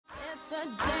It's a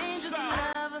dangerous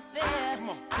love affair.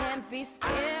 Can't be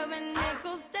scared when it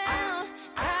goes down.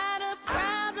 Got a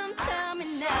problem? Tell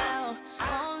me now.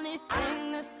 Only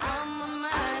thing that's on my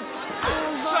mind is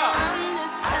who's gonna run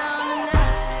this town tonight.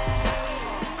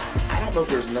 I don't know if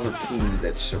there's another team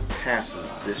that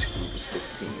surpasses this group of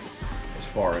 15 as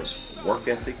far as work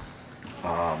ethic,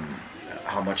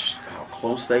 how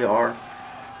close they are,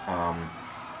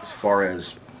 as far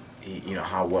as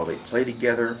how well they play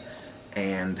together,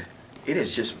 and it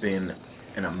has just been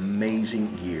an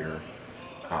amazing year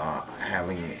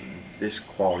having this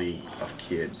quality of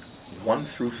kid, 1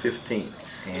 through 15,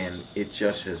 and it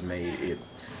just has made it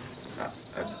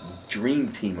a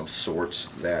dream team of sorts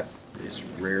that is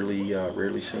rarely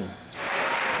seen.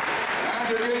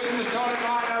 Introducing the starting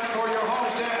lineup for your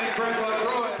homestead in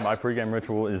Brentwood. My pregame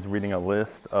ritual is reading a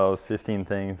list of 15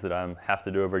 things that I have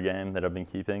to do every game that I've been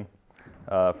keeping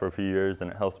for a few years, and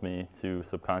it helps me to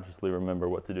subconsciously remember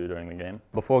what to do during the game.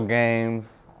 Before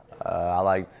games, I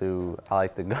like to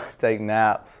go take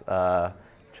naps, try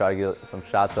to get some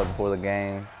shots up before the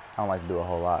game. I don't like to do a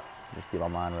whole lot. Just keep my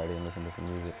mind ready and listen to some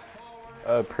music.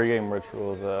 Pre-game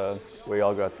rituals, we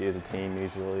all go out to eat as a team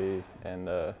usually, and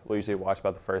we'll usually watch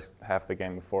about the first half of the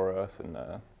game before us, and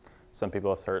some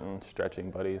people have certain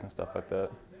stretching buddies and stuff like that.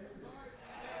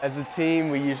 As a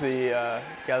team, we usually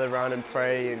gather around and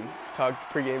pray and talk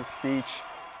pre-game speech,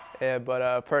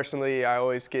 but personally, I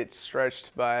always get stretched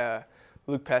by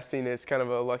Luke Pesting. It's kind of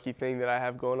a lucky thing that I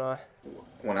have going on.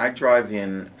 When I drive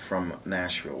in from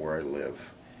Nashville, where I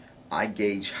live, I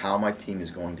gauge how my team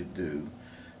is going to do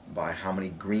by how many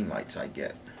green lights I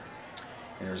get.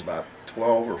 And there's about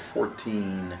 12 or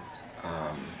 14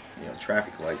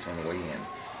 traffic lights on the way in.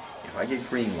 If I get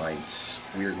green lights,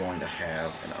 we are going to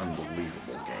have an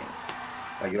unbelievable game.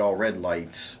 If I get all red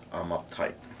lights, I'm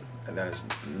uptight. And that is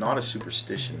not a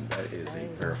superstition, that is a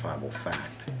verifiable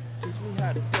fact.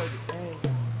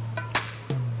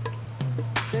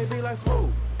 They be like,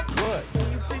 Smooth, what?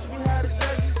 Can you teach me how to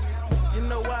do? You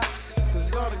know why?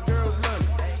 Because all the girls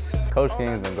love me. Coach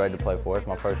King's been great to play for. It's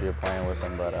my first year playing with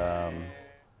him, but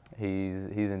he's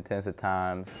intense at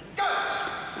times.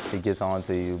 He gets on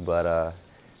to you, but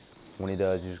when he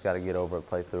does, you just got to get over it,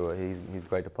 play through it. He's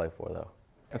great to play for, though.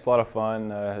 It's a lot of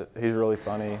fun. He's really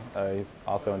funny. He's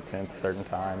also intense at certain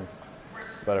times,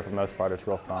 but for the most part, it's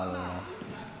real fun. And,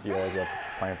 you always love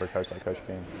playing for a coach like Coach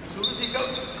King. As soon as he goes,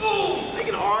 boom, take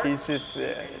it hard. He's just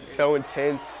so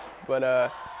intense, but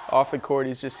off the court,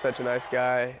 he's just such a nice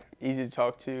guy, easy to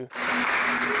talk to.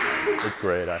 It's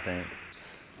great, I think.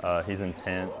 He's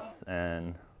intense,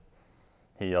 and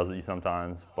he yells at you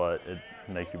sometimes, but it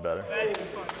makes you better.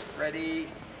 Ready,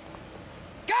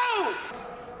 go!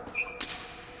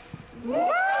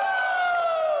 Woo!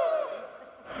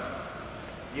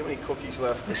 You have any cookies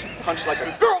left? Punch like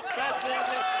a girl!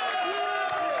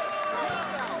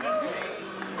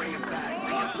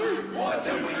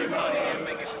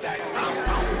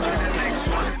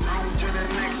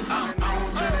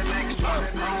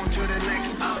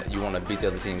 You want to beat the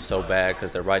other team so bad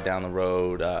because they're right down the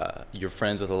road. You're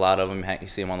friends with a lot of them. You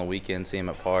see them on the weekend, see them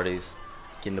at parties.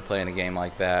 Getting to play in a game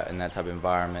like that in that type of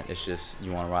environment, it's just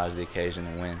you want to rise to the occasion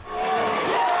and win.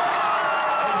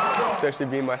 Especially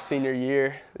being my senior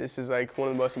year, this is like one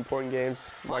of the most important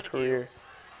games of my career.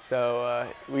 So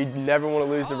we never want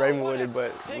to lose to Ravenwood,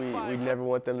 but we never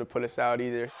want them to put us out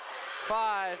either.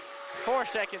 5, 4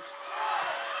 seconds.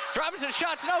 Robinson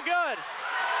shot's no good.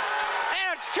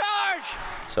 And a charge!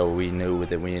 So we knew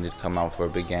that we needed to come out for a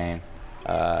big game,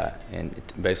 and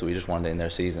basically we just wanted to end their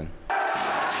season.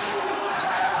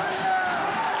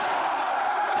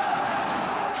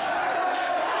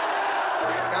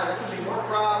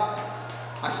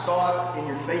 I saw it in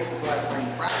your faces last night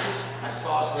in practice. I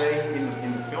saw it today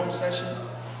in the film session,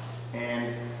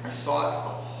 and I saw it the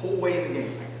whole way in the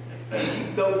game.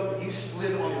 And you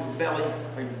slid on your belly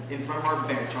in front of our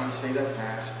bench trying to save that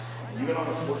pass, and you got on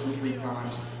the fortune 3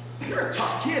 times. You're a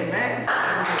tough kid, man.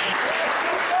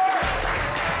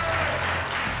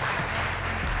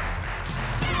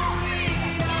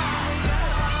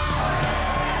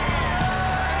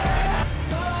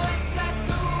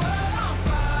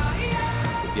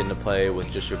 Getting to play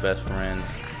with just your best friends,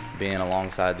 being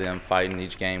alongside them, fighting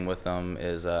each game with them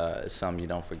is something you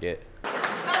don't forget.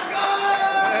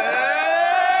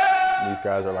 These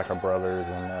guys are like our brothers,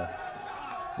 and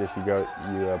just you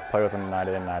play with them night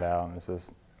in, night out, and it's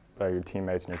just your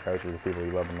teammates and your coaches are the people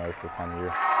you love the most this time of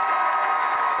year.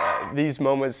 These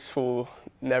moments will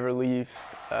never leave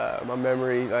my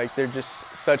memory. Like, they're just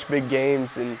such big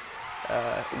games, and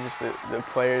just the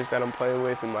players that I'm playing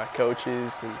with and my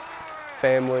coaches and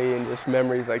family and just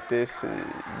memories like this,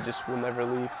 and just will never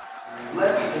leave.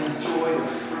 Let's enjoy the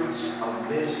fruits of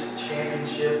this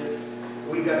championship.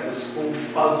 We got the school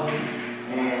buzzing,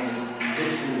 and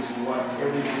this is what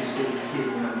every high school kid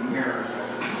in America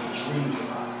dreams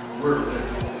about. We're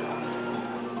living it.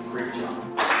 Great job.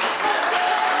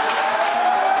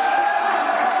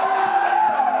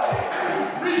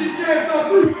 Three, chance on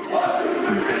three.